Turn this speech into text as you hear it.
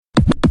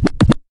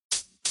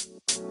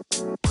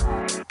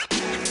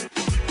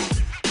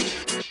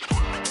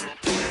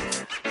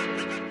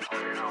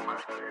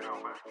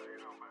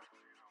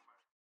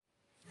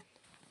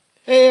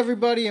Hey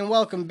everybody, and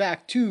welcome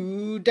back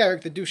to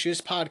Derek the Douche's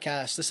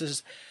podcast. This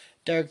is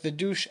Derek the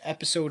Douche,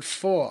 episode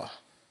 4.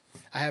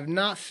 I have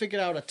not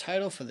figured out a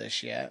title for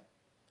this yet.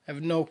 I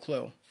have no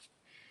clue.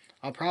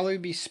 I'll probably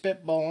be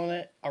spitballing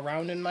it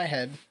around in my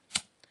head.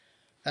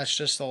 That's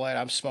just the light.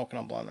 I'm smoking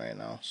a blunt right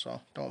now, so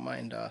don't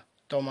mind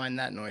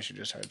that noise you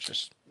just heard. It's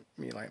just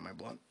me lighting my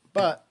blunt.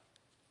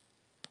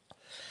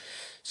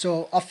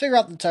 So I'll figure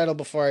out the title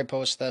before I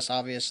post this,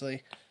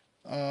 obviously.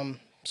 So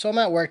I'm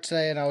at work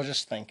today, and I was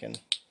just thinking.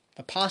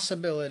 The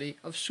possibility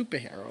of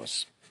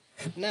superheroes.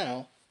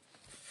 Now,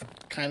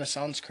 kind of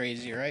sounds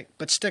crazy, right?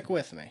 But stick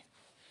with me.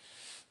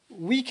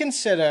 We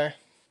consider,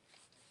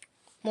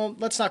 well,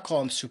 let's not call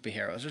them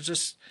superheroes. It's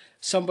just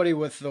somebody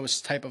with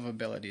those type of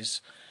abilities.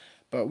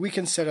 But we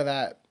consider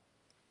that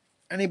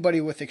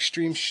anybody with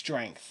extreme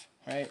strength,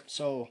 right?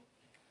 So,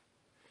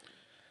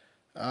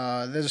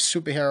 there's a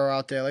superhero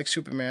out there like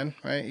Superman,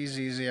 right? He's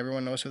easy.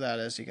 Everyone knows who that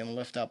is. He can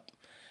lift up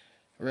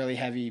really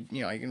heavy,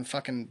 you can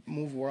fucking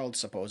move worlds,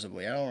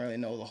 supposedly. I don't really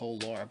know the whole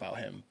lore about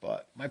him,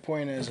 but my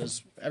point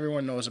is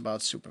everyone knows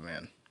about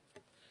Superman.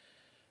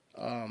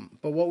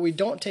 But what we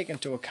don't take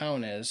into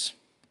account is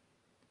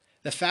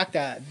the fact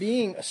that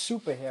being a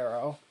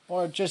superhero,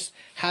 or just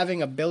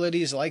having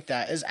abilities like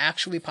that, is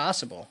actually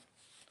possible.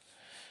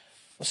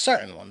 Well,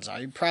 certain ones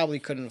are. You probably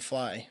couldn't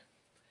fly,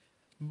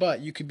 but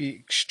you could be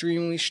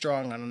extremely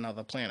strong on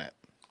another planet.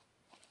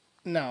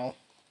 Now,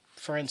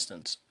 for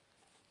instance,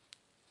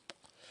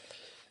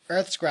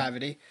 Earth's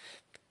gravity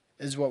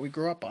is what we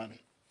grew up on.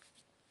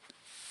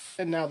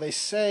 And now they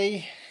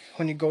say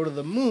when you go to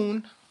the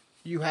moon,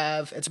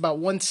 it's about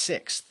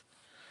 1/6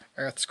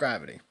 Earth's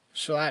gravity.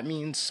 So that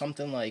means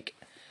something like,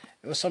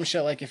 it was some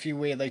shit like if you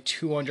weighed like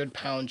 200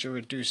 pounds, you're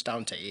reduced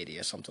down to 80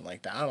 or something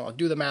like that. I don't know,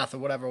 do the math or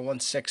whatever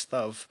 1/6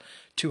 of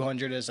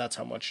 200 is, that's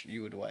how much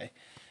you would weigh.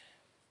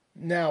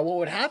 Now, what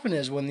would happen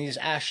is when these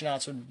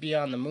astronauts would be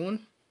on the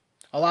moon,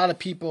 a lot of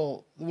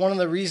people, one of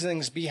the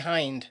reasonings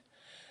behind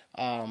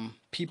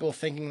people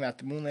thinking that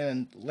the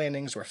moon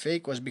landings were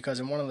fake was because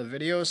in one of the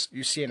videos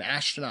you see an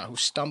astronaut who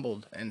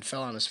stumbled and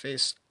fell on his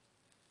face.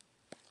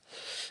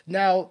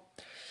 Now,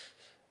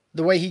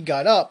 the way he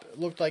got up, it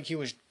looked like he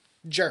was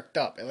jerked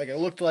up. It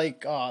looked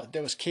like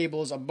there was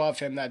cables above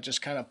him that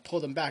just kind of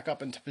pulled him back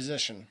up into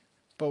position.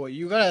 But what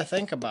you gotta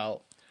think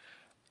about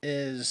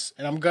is,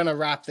 and I'm gonna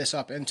wrap this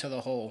up into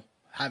the whole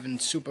having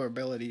super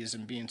abilities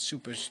and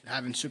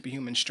having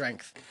superhuman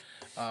strength.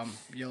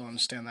 You'll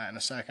understand that in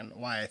a second,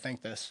 why I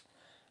think this.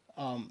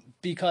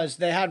 Because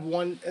they had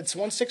it's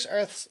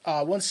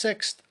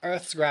 1/6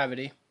 Earth's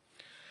gravity.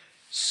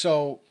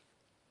 So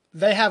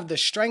they have the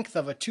strength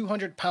of a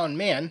 200-pound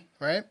man,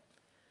 right?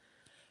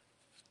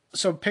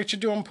 So picture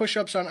doing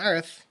push-ups on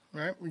Earth,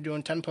 right? We're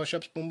doing 10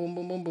 push-ups, boom, boom,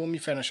 boom, boom, boom, you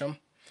finish them.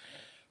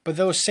 But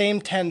those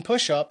same 10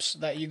 push-ups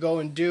that you go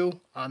and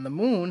do on the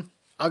moon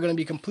are going to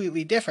be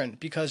completely different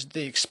because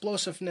the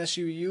explosiveness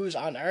you use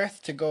on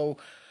Earth to go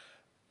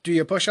do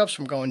your push-ups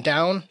from going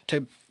down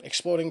to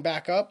exploding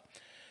back up,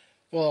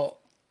 well,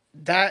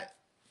 that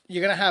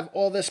you're going to have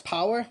all this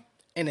power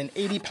in an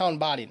 80-pound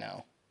body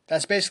now.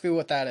 That's basically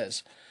what that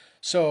is.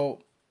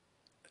 So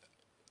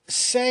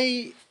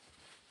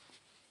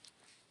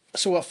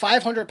what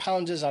 500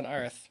 pounds is on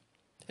Earth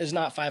is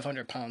not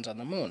 500 pounds on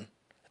the moon.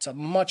 It's a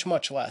much,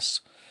 much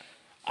less.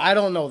 I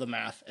don't know the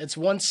math. It's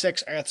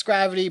 1/6 Earth's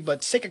gravity,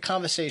 but sake of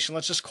conversation,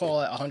 let's just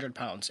call it 100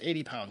 pounds,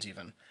 80 pounds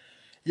even.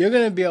 You're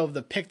going to be able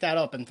to pick that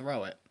up and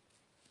throw it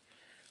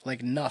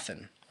like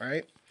nothing,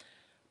 right?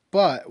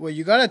 But what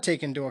you got to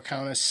take into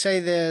account is, say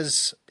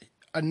there's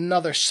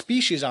another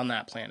species on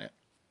that planet.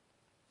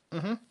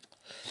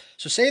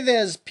 So say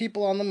there's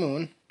people on the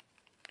moon,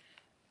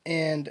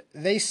 and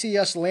they see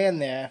us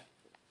land there,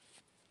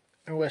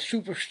 and we're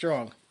super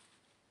strong.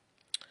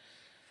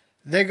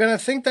 They're going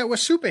to think that we're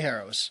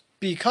superheroes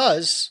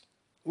because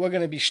we're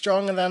going to be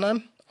stronger than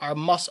them. Our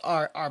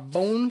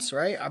bones,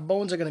 right? Our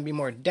bones are going to be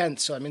more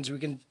dense, so that means we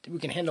can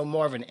handle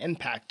more of an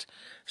impact.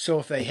 So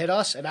if they hit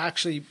us, it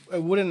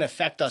wouldn't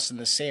affect us in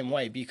the same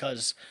way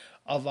because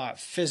of our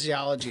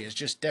physiology is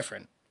just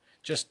different.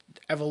 Just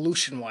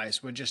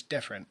evolution-wise, we're just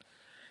different.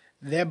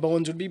 Their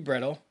bones would be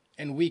brittle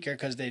and weaker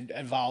because they'd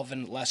evolve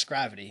in less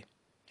gravity.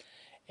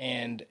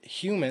 And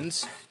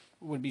humans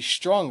would be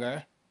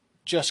stronger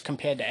just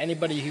compared to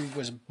anybody who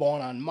was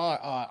born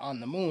on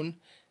the moon,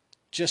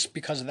 just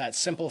because of that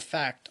simple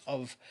fact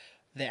of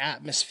the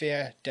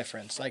atmosphere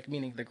difference, like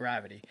meaning the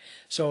gravity.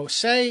 So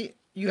say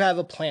you have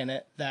a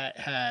planet that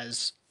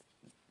has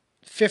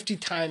 50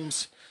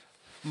 times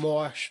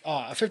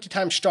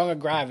stronger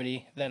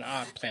gravity than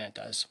our planet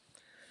does.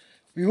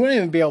 You wouldn't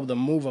even be able to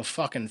move a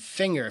fucking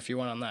finger if you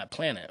went on that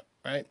planet,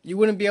 right? You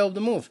wouldn't be able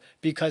to move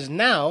because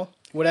now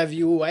whatever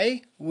you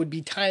weigh would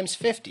be times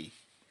 50.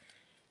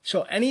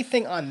 So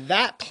anything on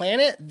that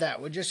planet that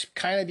would just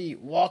kind of be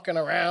walking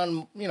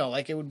around,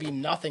 like it would be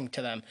nothing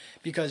to them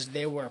because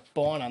they were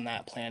born on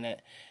that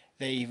planet.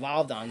 They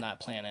evolved on that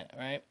planet,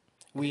 right?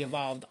 We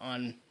evolved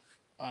on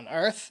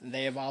Earth.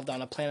 They evolved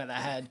on a planet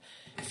that had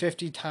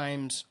 50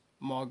 times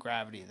more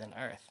gravity than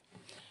Earth.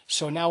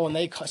 So now when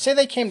they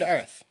came to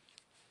Earth,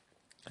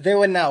 they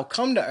would now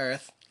come to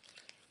Earth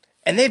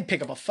and they'd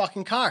pick up a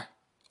fucking car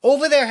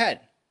over their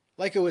head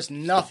like it was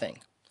nothing.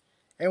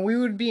 And we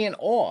would be in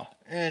awe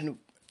and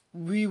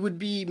we would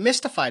be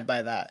mystified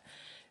by that.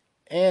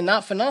 And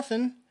not for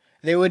nothing,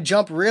 they would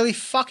jump really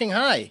fucking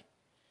high.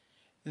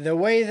 The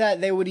way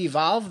that they would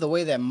evolve, the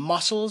way their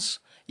muscles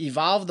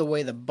evolve, the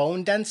way the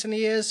bone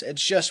density is, it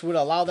just would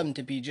allow them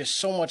to be just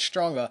so much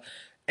stronger.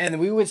 And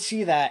we would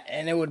see that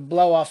and it would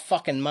blow our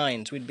fucking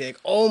minds. We'd be like,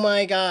 oh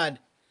my god,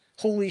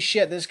 holy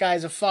shit, this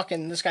guy's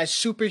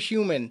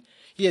superhuman.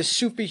 He has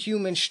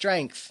superhuman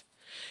strength.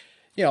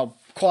 You know,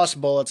 of course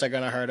bullets are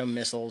going to hurt him,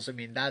 missiles. I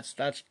mean, that's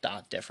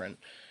not different.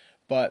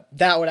 But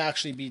that would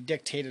actually be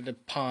dictated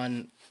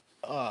upon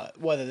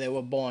whether they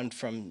were born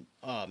from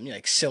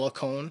like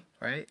silicone,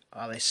 right?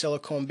 Are they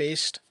silicone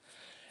based?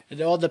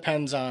 It all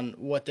depends on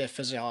what their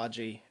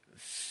physiology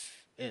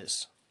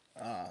is.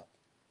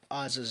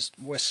 Ours is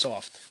we're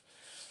soft.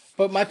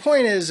 But my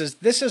point is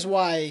this is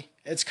why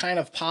it's kind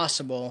of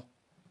possible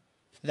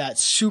that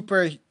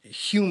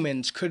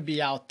superhumans could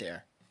be out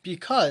there,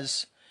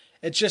 because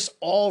it's just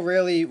all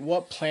really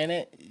what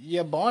planet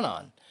you're born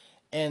on.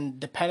 And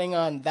depending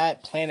on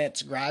that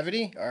planet's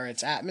gravity or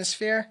its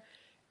atmosphere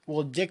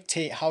will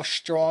dictate how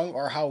strong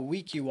or how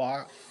weak you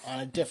are on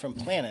a different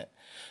planet.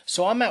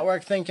 So I'm at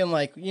work thinking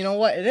like, you know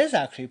what, it is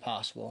actually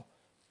possible.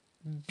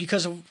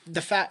 Because of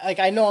the fact, like,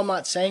 I know I'm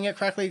not saying it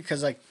correctly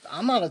because like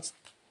I'm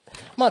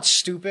not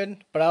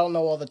stupid, but I don't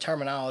know all the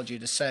terminology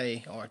to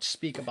say or to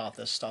speak about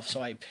this stuff.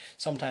 So I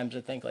sometimes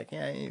I think like,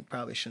 yeah, you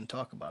probably shouldn't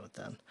talk about it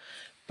then.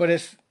 But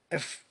if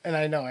and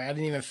I know I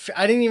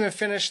didn't even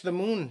finish the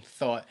moon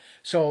thought.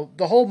 So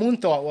the whole moon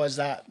thought was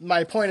that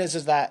my point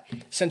is that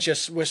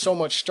since we're so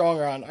much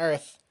stronger on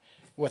Earth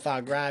with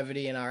our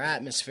gravity and our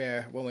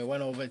atmosphere, when we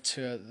went over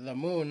to the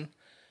moon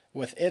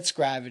with its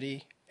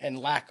gravity and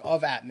lack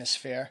of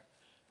atmosphere,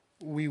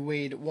 we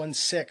weighed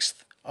 1/6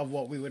 of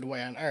what we would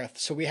weigh on Earth.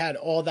 So we had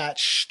all that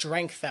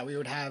strength that we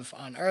would have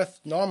on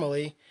Earth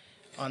normally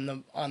on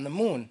the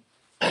moon.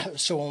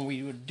 So when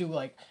we would do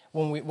like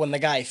when the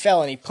guy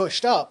fell and he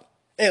pushed up,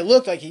 it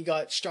looked like he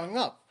got strung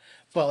up.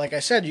 But like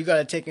I said, you got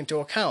to take into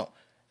account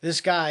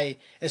this guy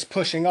is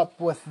pushing up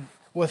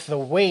with the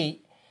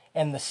weight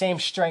and the same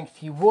strength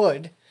he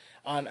would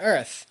on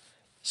Earth.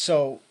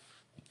 So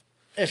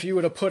if you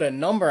were to put a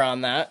number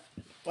on that,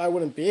 I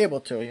wouldn't be able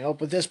to, you know.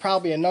 But there's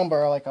probably a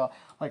number like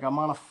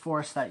amount of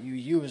force that you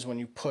use when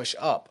you push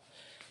up.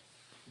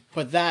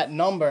 But that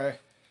number,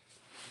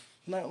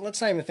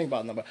 let's not even think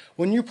about the number.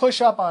 When you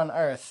push up on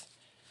Earth,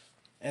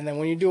 and then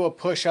when you do a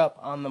push up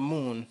on the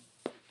moon,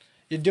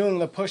 you're doing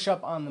the push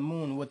up on the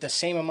moon with the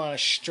same amount of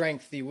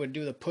strength you would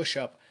do the push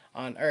up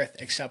on Earth,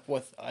 except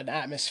with an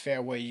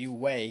atmosphere where you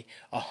weigh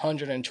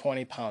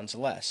 120 pounds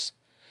less.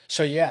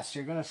 So yes,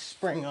 you're gonna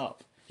spring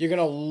up. You're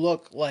gonna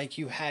look like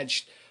you had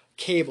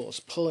cables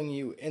pulling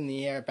you in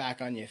the air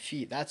back on your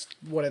feet. That's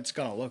what it's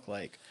gonna look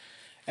like.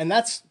 And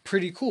that's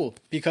pretty cool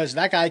because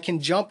that guy can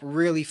jump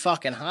really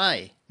fucking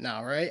high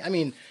now, right? I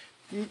mean,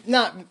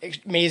 not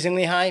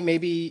amazingly high.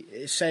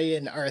 Maybe, say,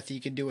 in Earth, you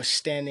could do a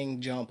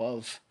standing jump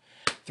of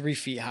 3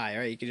 feet high,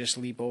 right? You could just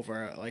leap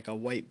over like a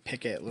white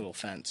picket little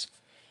fence.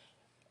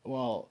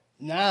 Well,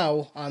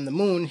 now on the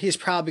moon, he's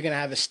probably going to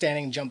have a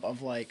standing jump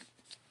of like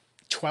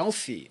 12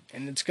 feet,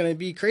 and it's going to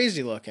be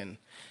crazy looking.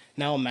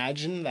 Now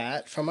imagine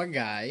that from a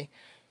guy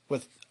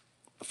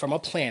from a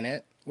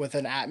planet with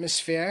an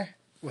atmosphere,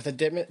 with a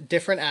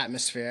different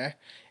atmosphere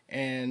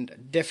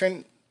and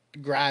different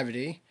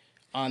gravity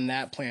on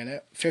that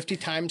planet, 50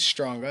 times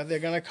stronger. They're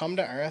going to come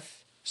to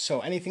Earth.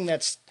 So anything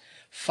that's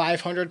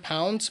 500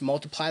 pounds,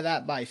 multiply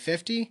that by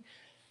 50,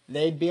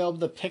 they'd be able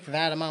to pick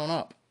that amount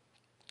up.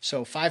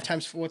 So 5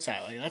 times, what's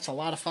that? Like, that's a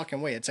lot of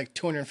fucking weight. It's like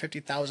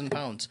 250,000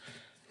 pounds.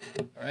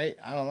 Right?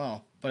 I don't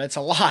know. But it's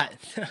a lot.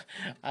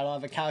 I don't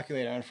have a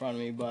calculator in front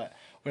of me, but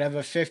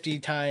whatever 50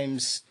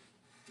 times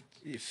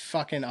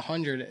fucking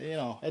 100, you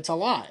know, it's a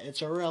lot.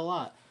 It's a real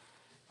lot.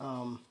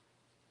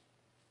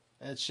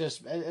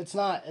 It's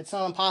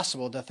not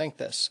impossible to think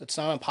this. It's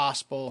not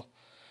impossible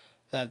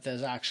that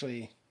there's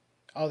actually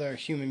other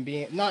human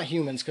beings, not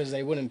humans because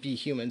they wouldn't be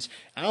humans.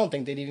 I don't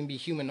think they'd even be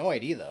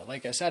humanoid either.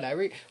 Like I said,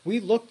 we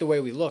look the way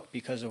we look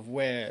because of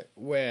where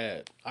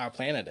our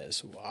planet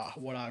is,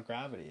 what our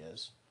gravity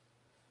is.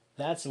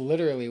 That's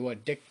literally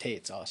what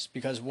dictates us.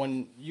 Because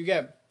when you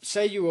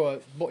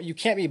you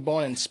can't be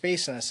born in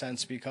space in a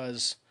sense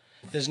because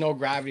there's no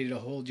gravity to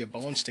hold your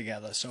bones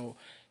together. So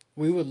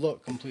we would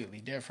look completely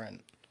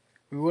different.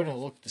 We wouldn't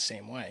look the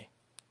same way.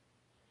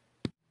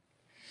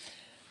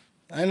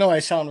 I know I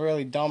sound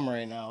really dumb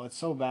right now. It's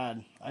so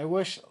bad. I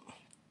wish.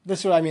 This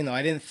is what I mean, though.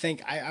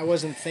 I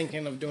wasn't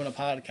thinking of doing a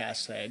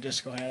podcast today. I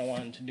just kind of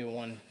wanted to do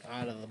one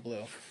out of the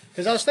blue.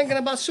 Because I was thinking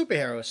about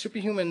superheroes,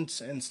 superhumans,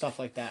 and stuff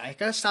like that. I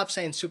gotta stop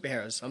saying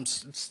superheroes.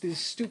 It's these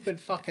stupid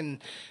fucking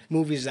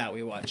movies that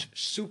we watch.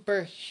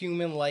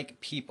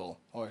 Superhuman-like people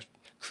or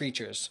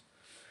creatures,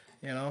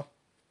 you know?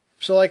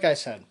 So like I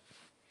said,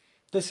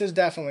 this is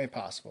definitely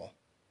possible.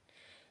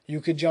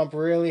 You could jump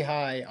really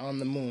high on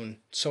the moon.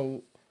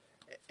 So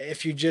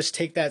if you just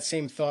take that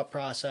same thought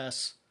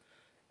process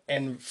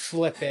and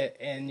flip it,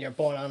 and you're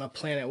born on a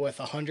planet with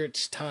 100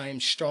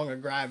 times stronger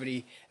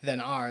gravity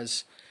than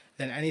ours,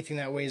 then anything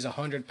that weighs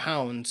 100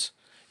 pounds,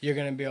 you're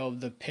going to be able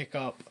to pick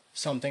up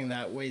something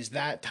that weighs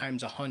that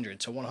times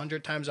 100. So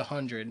 100 times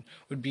 100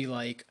 would be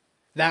like,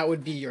 that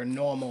would be your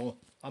normal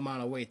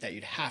amount of weight that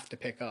you'd have to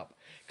pick up.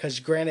 Because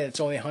granted,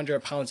 it's only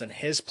 100 pounds on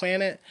his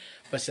planet,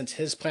 but since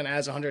his planet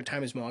has 100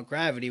 times more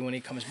gravity, when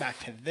he comes back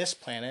to this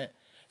planet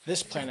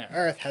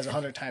Earth has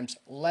 100 times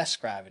less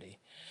gravity.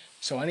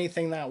 So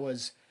anything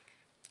that's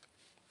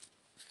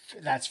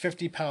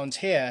 50 pounds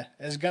here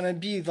is going to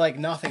be like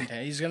nothing to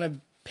him. He's going to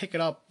pick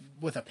it up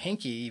with a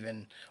pinky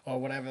even, or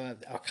whatever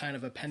kind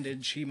of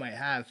appendage he might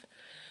have.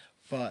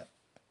 But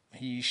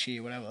he, she,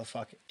 whatever the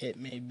fuck it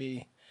may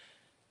be.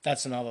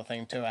 That's another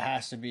thing too. It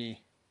has to be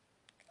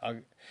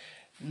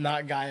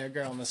not guy or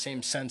girl in the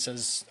same sense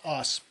as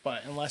us,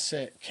 but unless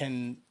it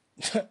can,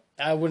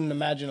 I wouldn't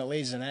imagine it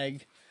lays an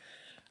egg.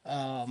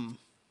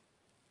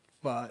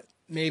 But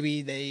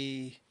maybe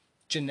they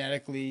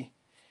genetically,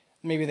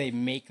 maybe they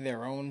make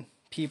their own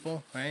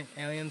people, right?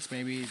 Aliens.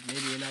 Maybe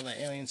another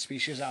alien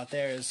species out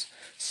there is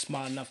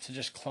smart enough to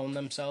just clone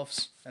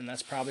themselves, and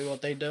that's probably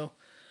what they do.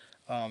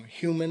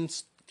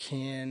 Humans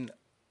can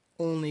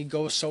only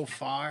go so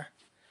far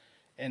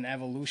in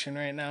evolution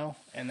right now,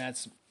 and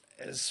that's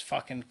as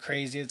fucking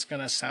crazy it's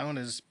gonna sound,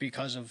 is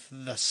because of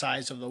the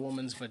size of the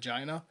woman's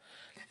vagina.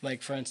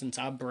 Like, for instance,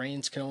 our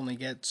brains can only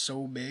get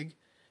so big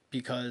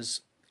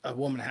because a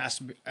woman has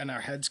to be, and our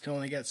heads can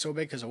only get so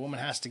big because a woman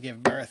has to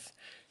give birth.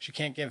 She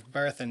can't give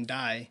birth and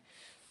die.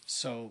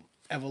 So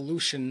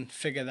evolution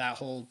figured that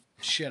whole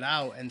shit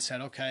out and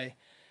said, okay,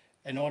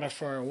 in order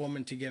for a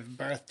woman to give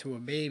birth to a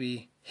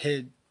baby,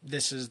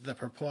 this is the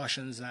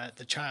proportions that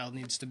the child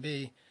needs to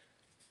be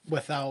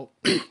without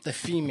the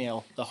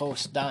female, the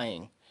host,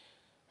 dying,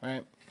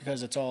 right?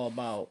 Because it's all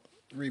about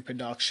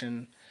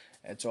reproduction.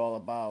 It's all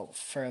about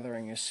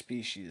furthering your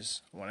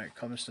species when it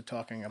comes to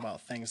talking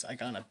about things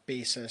like on a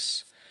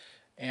basis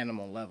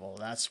animal level.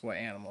 That's what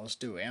animals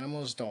do.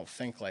 Animals don't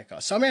think like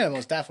us. Some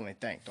animals definitely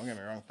think, don't get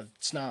me wrong, but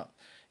it's not,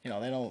 they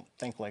don't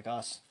think like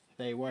us.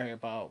 They worry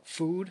about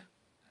food.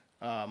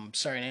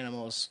 Certain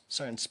animals,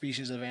 certain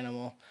species of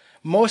animal.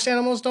 Most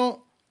animals don't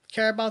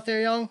care about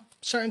their young.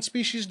 Certain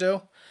species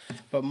do.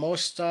 But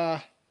most,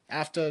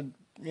 after,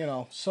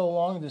 so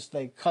long, just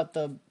they cut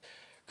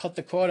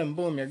the cord and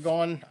boom, you're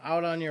going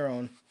out on your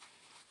own.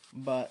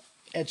 But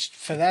it's,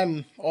 for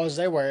them, all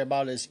they worry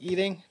about is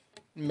eating,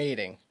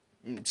 mating,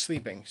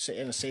 sleeping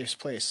in a safe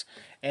place.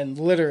 And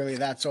literally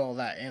that's all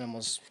that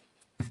animals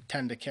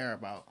tend to care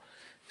about.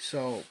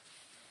 So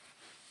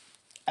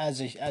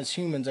as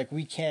humans, like,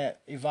 we can't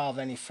evolve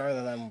any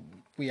further than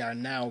we are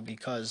now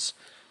because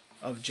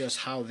of just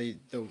how the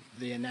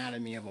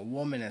anatomy of a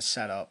woman is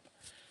set up.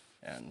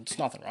 And there's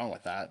nothing wrong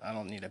with that. I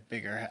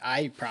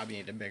probably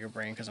need a bigger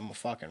brain because I'm a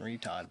fucking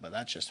retard, but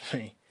that's just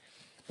me.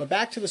 But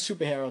back to the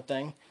superhero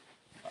thing.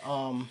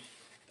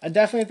 I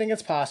definitely think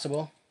it's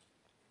possible.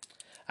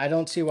 I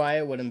don't see why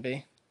it wouldn't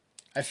be.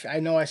 I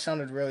know I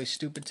sounded really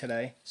stupid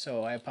today,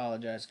 so I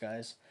apologize,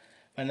 guys.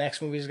 My next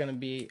podcast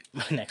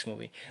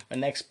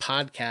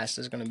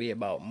is going to be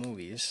about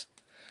movies.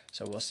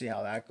 So we'll see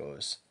how that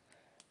goes.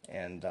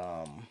 And,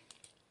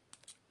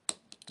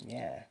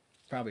 yeah.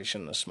 Probably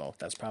shouldn't have smoked.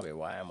 That's probably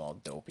why I'm all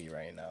dopey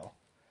right now.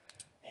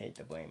 Hate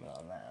to blame it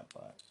on that,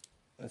 but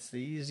that's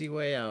the easy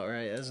way out,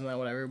 right? Isn't that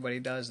what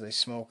everybody does? They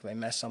smoke, they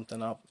mess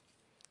something up,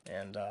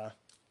 and,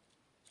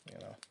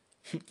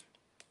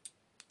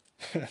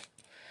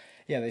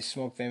 yeah, they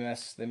smoke, they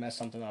mess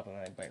something up,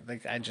 and they blame.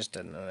 Like, I just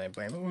didn't, and they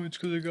blame, oh, it's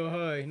because I got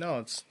high. No,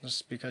 it's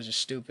just because you're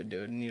stupid,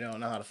 dude, and you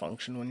don't know how to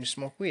function when you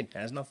smoke weed. It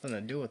has nothing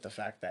to do with the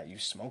fact that you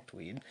smoked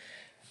weed.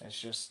 It's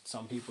just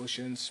some people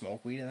shouldn't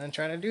smoke weed and then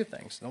try to do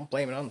things. Don't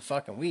blame it on the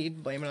fucking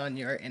weed. Blame it on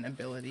your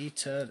inability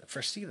to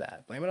foresee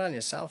that. Blame it on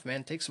yourself,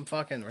 man. Take some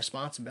fucking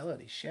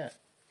responsibility. Shit.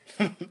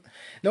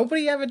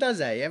 Nobody ever does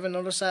that. You ever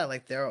notice that?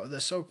 Like, they're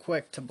so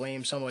quick to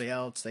blame somebody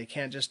else. They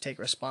can't just take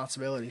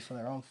responsibility for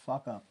their own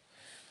fuck up.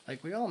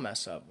 Like, we all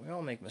mess up. We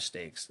all make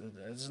mistakes.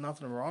 There's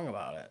nothing wrong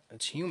about it.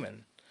 It's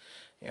human.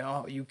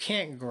 You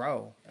can't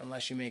grow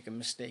unless you make a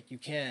mistake. You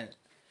can't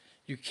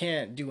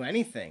do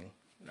anything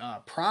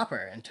proper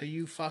until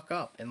you fuck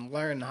up and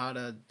learn how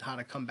to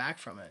come back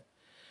from it.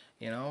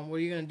 What are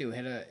you gonna do?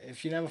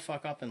 If you never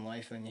fuck up in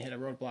life and you hit a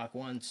roadblock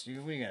once,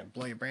 what are you gonna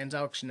blow your brains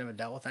out because you never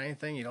dealt with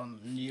anything? You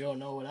don't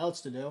know what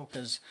else to do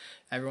because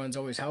everyone's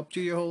always helped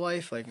you your whole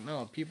life. Like,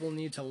 no, people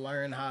need to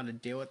learn how to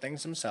deal with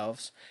things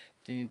themselves.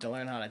 They need to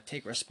learn how to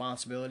take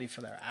responsibility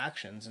for their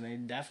actions, and they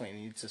definitely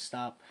need to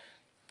stop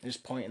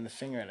just pointing the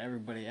finger at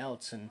everybody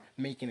else and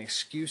making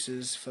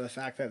excuses for the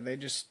fact that they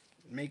just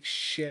make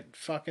shit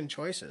fucking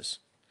choices.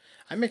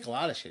 I make a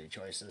lot of shitty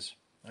choices.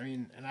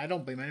 And I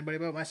don't blame anybody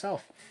but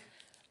myself.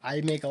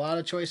 I make a lot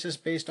of choices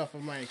based off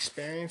of my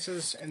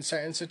experiences in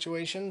certain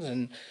situations,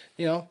 and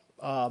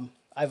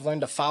I've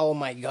learned to follow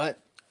my gut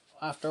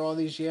after all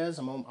these years.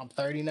 I'm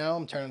 30 now.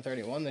 I'm turning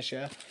 31 this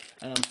year,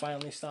 and I'm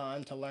finally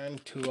starting to learn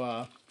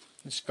to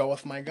just go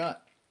with my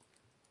gut.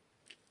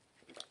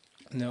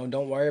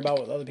 Don't worry about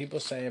what other people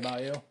say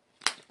about you.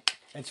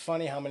 It's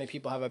funny how many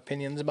people have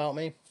opinions about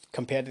me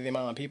compared to the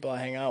amount of people I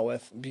hang out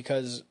with,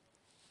 because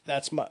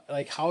that's my,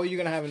 like, how are you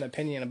going to have an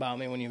opinion about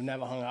me when you've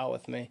never hung out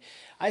with me?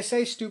 I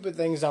say stupid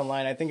things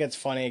online. I think it's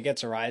funny. It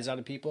gets a rise out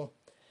of people.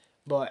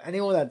 But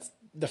anyone that's,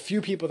 the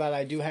few people that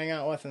I do hang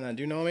out with and that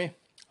do know me,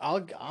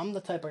 I'm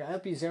the type of guy. I'll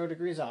be 0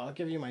 degrees out. I'll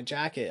give you my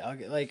jacket.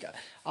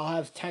 I'll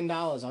have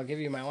 $10. I'll give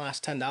you my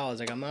last $10.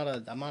 Like, I'm not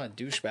a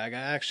douchebag. I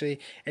actually,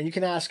 and you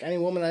can ask any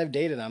woman I've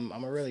dated. I'm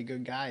a really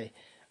good guy.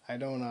 I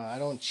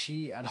don't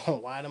cheat. I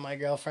don't lie to my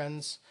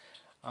girlfriends.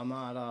 I'm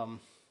not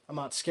I'm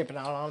not skipping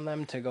out on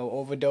them to go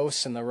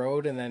overdose in the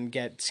road and then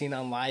get seen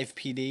on live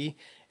PD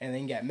and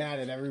then get mad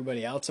at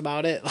everybody else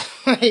about it.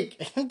 Like,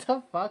 what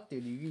the fuck,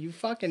 dude? You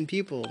fucking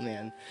people,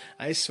 man.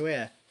 I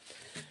swear.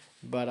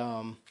 But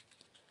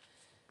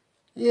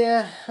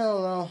yeah, I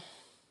don't know.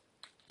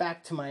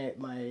 Back to my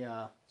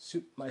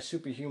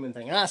superhuman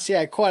thing. See,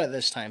 I caught it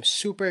this time.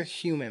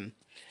 Superhuman.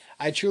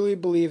 I truly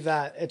believe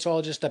that it's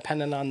all just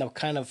dependent on the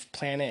kind of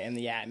planet and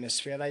the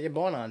atmosphere that you're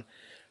born on.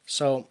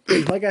 So,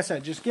 like I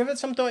said, just give it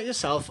some thought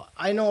yourself.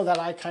 I know that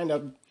I kind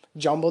of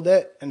jumbled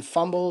it and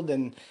fumbled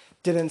and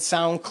didn't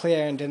sound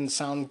clear and didn't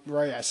sound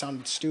right. I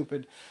sounded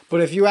stupid.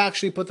 But if you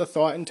actually put the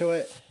thought into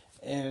it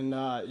and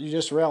you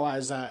just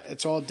realize that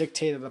it's all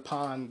dictated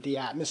upon the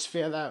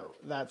atmosphere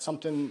that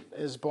something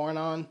is born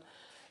on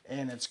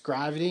and its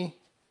gravity,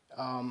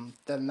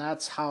 then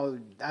that's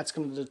going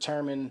to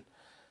determine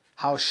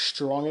how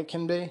strong it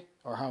can be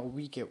or how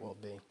weak it will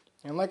be.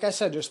 And like I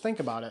said, just think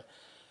about it.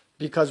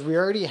 Because we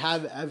already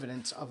have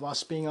evidence of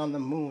us being on the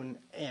moon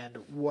and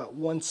what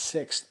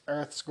 1/6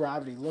 Earth's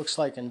gravity looks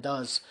like and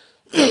does.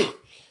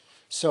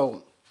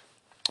 So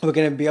we're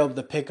going to be able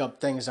to pick up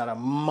things that are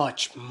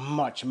much,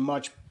 much,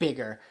 much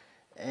bigger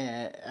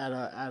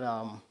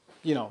and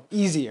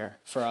easier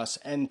for us.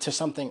 And to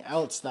something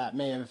else that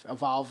may have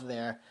evolved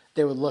there,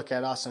 they would look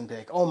at us and be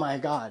like, "Oh my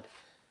God,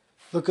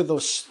 look at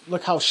those!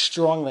 Look how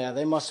strong they are.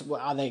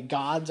 Are they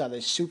gods? Are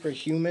they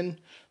superhuman?"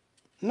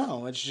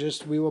 No, it's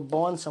just we were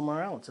born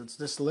somewhere else. It's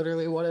just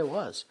literally what it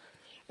was.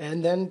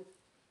 And then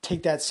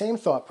take that same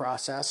thought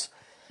process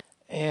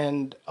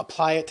and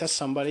apply it to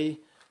somebody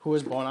who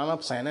was born on a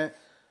planet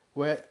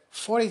with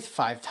 40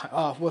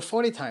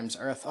 times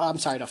Earth. Oh, I'm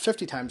sorry, no,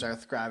 50 times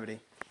Earth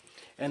gravity.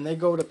 And they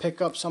go to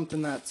pick up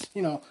something that's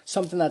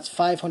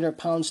 500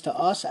 pounds to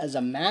us as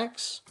a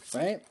max,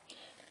 right?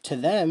 To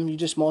them, you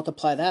just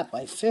multiply that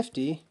by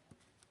 50.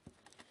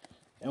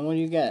 And what do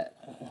you get?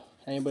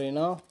 Anybody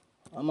know?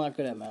 I'm not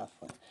good at math.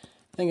 I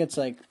think it's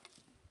like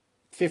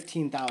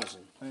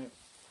 15,000, right?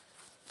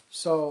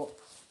 So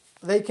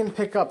they can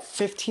pick up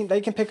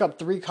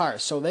 3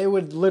 cars. So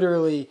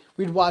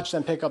we'd watch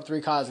them pick up 3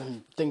 cars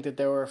and think that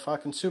they were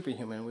fucking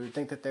superhuman. We would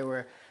think that they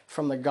were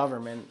from the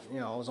government,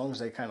 as long as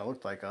they kind of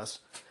looked like us.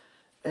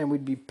 And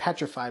we'd be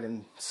petrified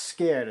and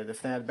scared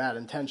if they had bad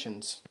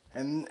intentions.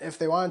 And if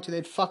they wanted to,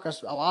 they'd fuck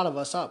a lot of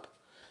us up.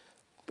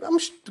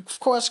 Of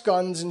course,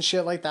 guns and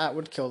shit like that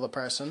would kill the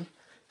person.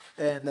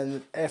 And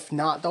then if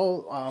not,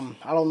 though,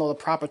 I don't know the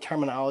proper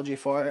terminology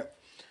for it,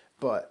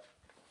 but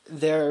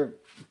their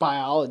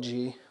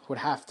biology would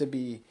have to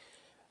be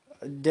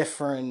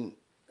different.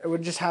 It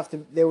would just have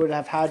to, they would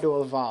have had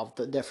to evolve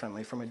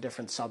differently from a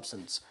different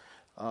substance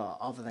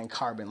other than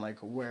carbon.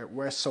 Like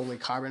we're solely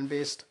carbon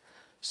based.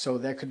 So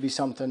there could be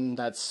something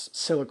that's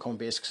silicone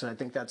based, because I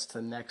think that's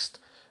the next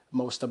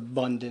most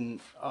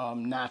abundant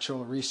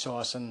natural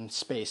resource in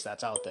space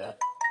that's out there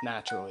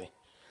naturally.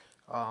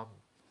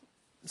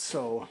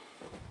 So,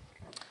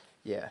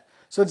 yeah.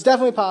 So it's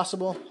definitely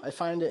possible. I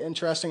find it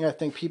interesting. I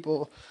think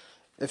people,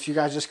 if you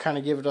guys just kind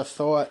of give it a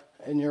thought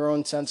in your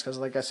own sense, because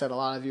like I said, a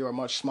lot of you are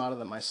much smarter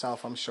than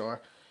myself, I'm sure.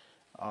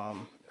 I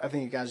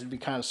think you guys would be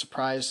kind of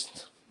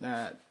surprised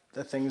at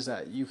the things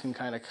that you can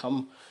kind of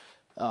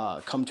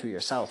come to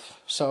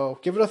yourself. So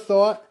give it a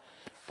thought.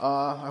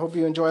 I hope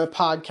you enjoy the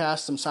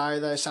podcast. I'm sorry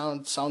that I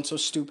sound so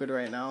stupid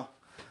right now.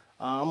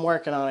 I'm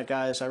working on it,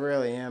 guys. I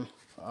really am.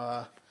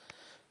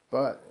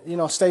 But,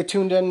 stay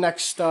tuned in.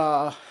 Next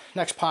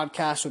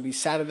podcast will be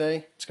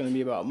Saturday. It's going to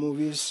be about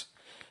movies.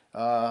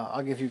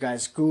 I'll give you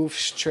guys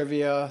goofs,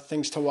 trivia,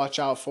 things to watch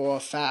out for,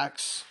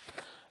 facts,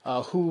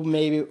 who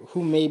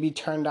maybe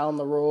turned down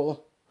the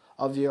role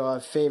of your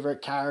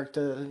favorite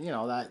character,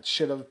 that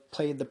should have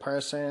played the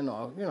person,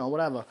 or,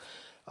 whatever.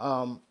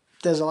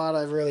 There's a lot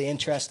of really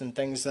interesting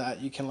things that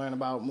you can learn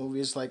about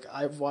movies. Like,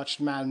 I've watched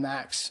Mad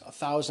Max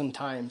 1,000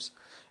 times,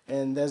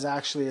 and there's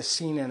actually a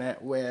scene in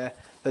it where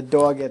the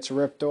door gets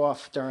ripped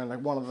off during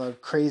one of the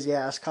crazy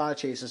ass car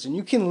chases, and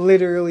you can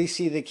literally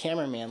see the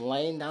cameraman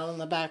laying down in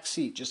the back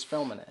seat just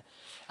filming it.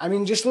 I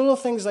mean, just little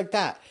things like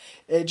that.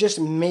 It just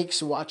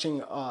makes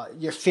watching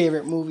your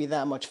favorite movie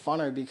that much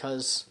funner,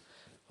 because,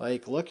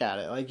 look at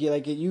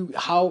it.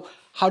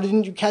 How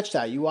didn't you catch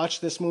that? You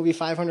watched this movie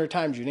 500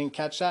 times, you didn't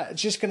catch that?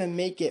 It's just gonna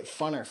make it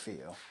funner for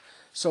you.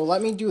 So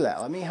let me do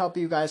that. Let me help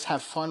you guys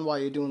have fun while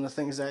you're doing the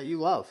things that you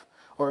love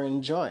or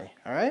enjoy.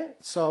 All right?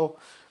 So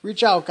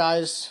reach out,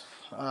 guys.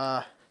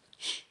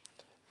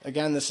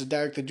 Again, this is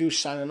Derek the Juice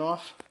signing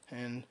off,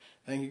 and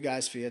thank you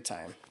guys for your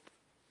time.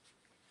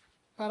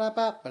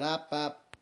 Ba-da-ba, ba-da-ba.